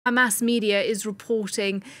Hamas media is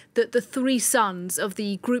reporting that the three sons of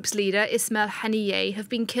the group's leader, Ismail Haniyeh, have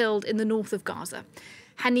been killed in the north of Gaza.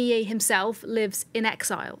 Haniyeh himself lives in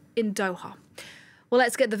exile in Doha. Well,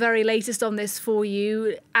 let's get the very latest on this for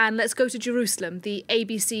you, and let's go to Jerusalem. The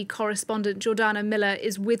ABC correspondent Jordana Miller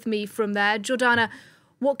is with me from there. Jordana,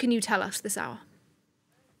 what can you tell us this hour?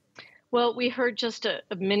 Well, we heard just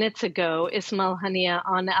minutes ago Ismail Haniyeh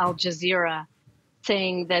on Al Jazeera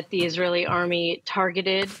saying that the Israeli army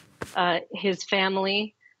targeted his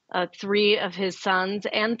family, three of his sons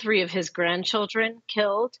and three of his grandchildren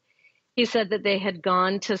killed. He said that they had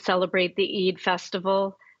gone to celebrate the Eid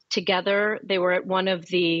festival together. They were at one of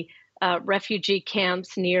the refugee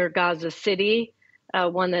camps near Gaza City,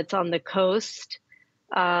 one that's on the coast.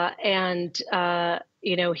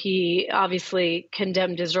 He obviously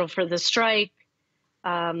condemned Israel for the strike.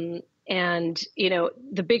 The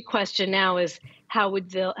big question now is how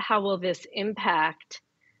will this impact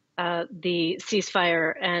the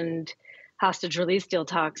ceasefire and hostage release deal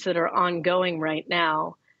talks that are ongoing right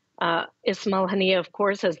now? Ismail Haniyeh, of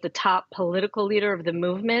course, as the top political leader of the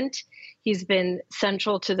movement, he's been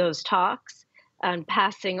central to those talks and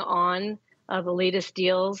passing on the latest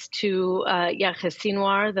deals to Yahya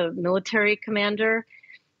Sinwar, the military commander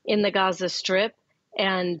in the Gaza Strip.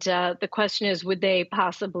 And the question is, would they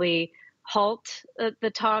possibly halt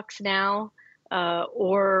the talks now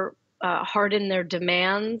or harden their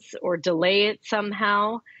demands or delay it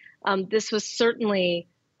somehow? This was certainly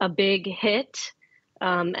a big hit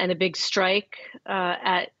and a big strike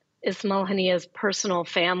at Ismail Haniyeh's personal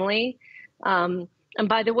family. And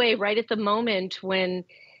by the way, right at the moment when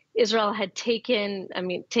Israel had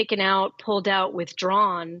pulled out,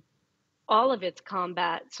 withdrawn all of its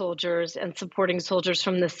combat soldiers and supporting soldiers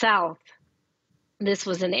from the south, this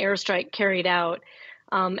was an airstrike carried out.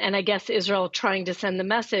 And I guess Israel trying to send the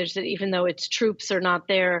message that even though its troops are not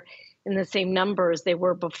there in the same numbers they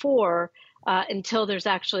were before, until there's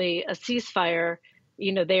actually a ceasefire,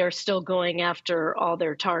 they are still going after all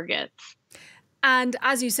their targets. And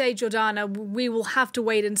as you say, Jordana, we will have to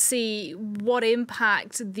wait and see what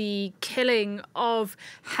impact the killing of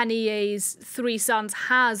Haniyeh's three sons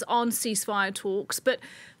has on ceasefire talks. But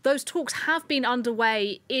those talks have been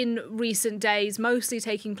underway in recent days, mostly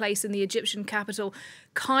taking place in the Egyptian capital,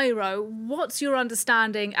 Cairo. What's your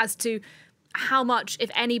understanding as to how much, if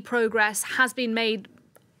any, progress has been made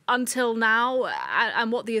until now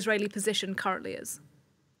and what the Israeli position currently is?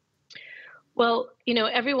 Well,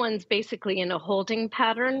 everyone's basically in a holding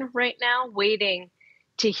pattern right now, waiting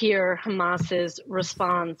to hear Hamas's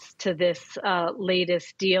response to this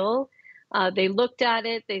latest deal. They looked at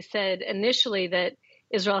it. They said initially that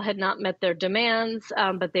Israel had not met their demands,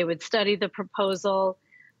 but they would study the proposal.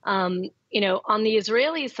 On the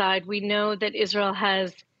Israeli side, we know that Israel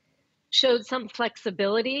has showed some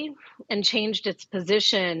flexibility and changed its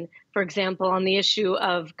position, for example, on the issue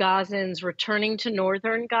of Gazans returning to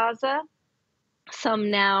northern Gaza. Some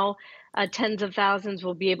now, tens of thousands,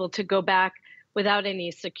 will be able to go back without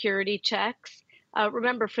any security checks.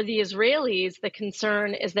 Remember, for the Israelis, the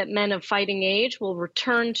concern is that men of fighting age will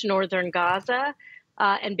return to northern Gaza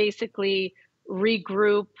and basically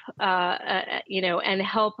regroup, and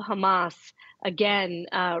help Hamas again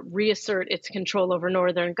reassert its control over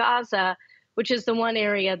northern Gaza, which is the one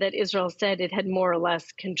area that Israel said it had more or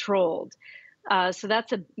less controlled. So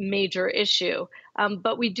that's a major issue.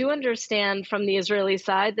 But we do understand from the Israeli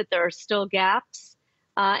side that there are still gaps.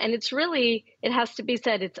 And it has to be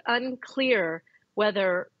said, it's unclear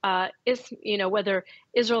whether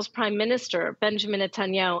Israel's Prime Minister, Benjamin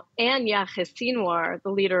Netanyahu, and Yahya Sinwar,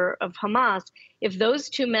 the leader of Hamas, if those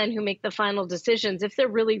two men who make the final decisions, if they're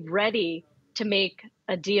really ready to make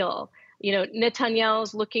a deal.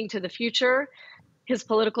 Netanyahu's looking to the future. His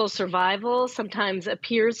political survival sometimes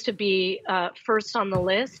appears to be first on the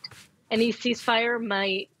list. Any ceasefire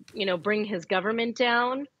might, bring his government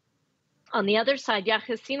down. On the other side,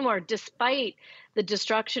 Yahya Sinwar, despite the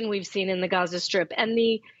destruction we've seen in the Gaza Strip and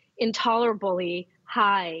the intolerably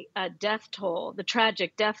high death toll, the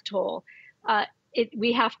tragic death toll,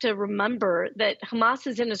 we have to remember that Hamas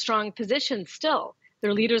is in a strong position still.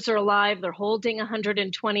 Their leaders are alive. They're holding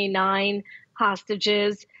 129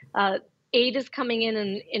 hostages. Aid is coming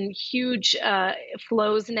in huge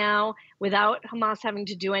flows now without Hamas having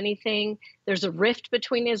to do anything. There's a rift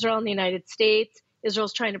between Israel and the United States.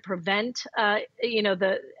 Israel's trying to prevent,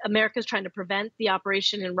 America's trying to prevent the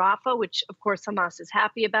operation in Rafah, which of course Hamas is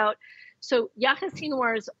happy about. So Yahya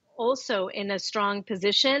Sinwar is also in a strong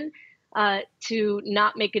position to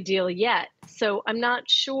not make a deal yet. So I'm not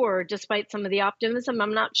sure, despite some of the optimism,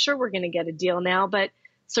 I'm not sure we're going to get a deal now, but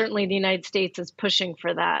certainly the United States is pushing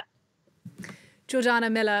for that.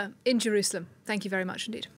 Jordana Miller in Jerusalem, thank you very much indeed.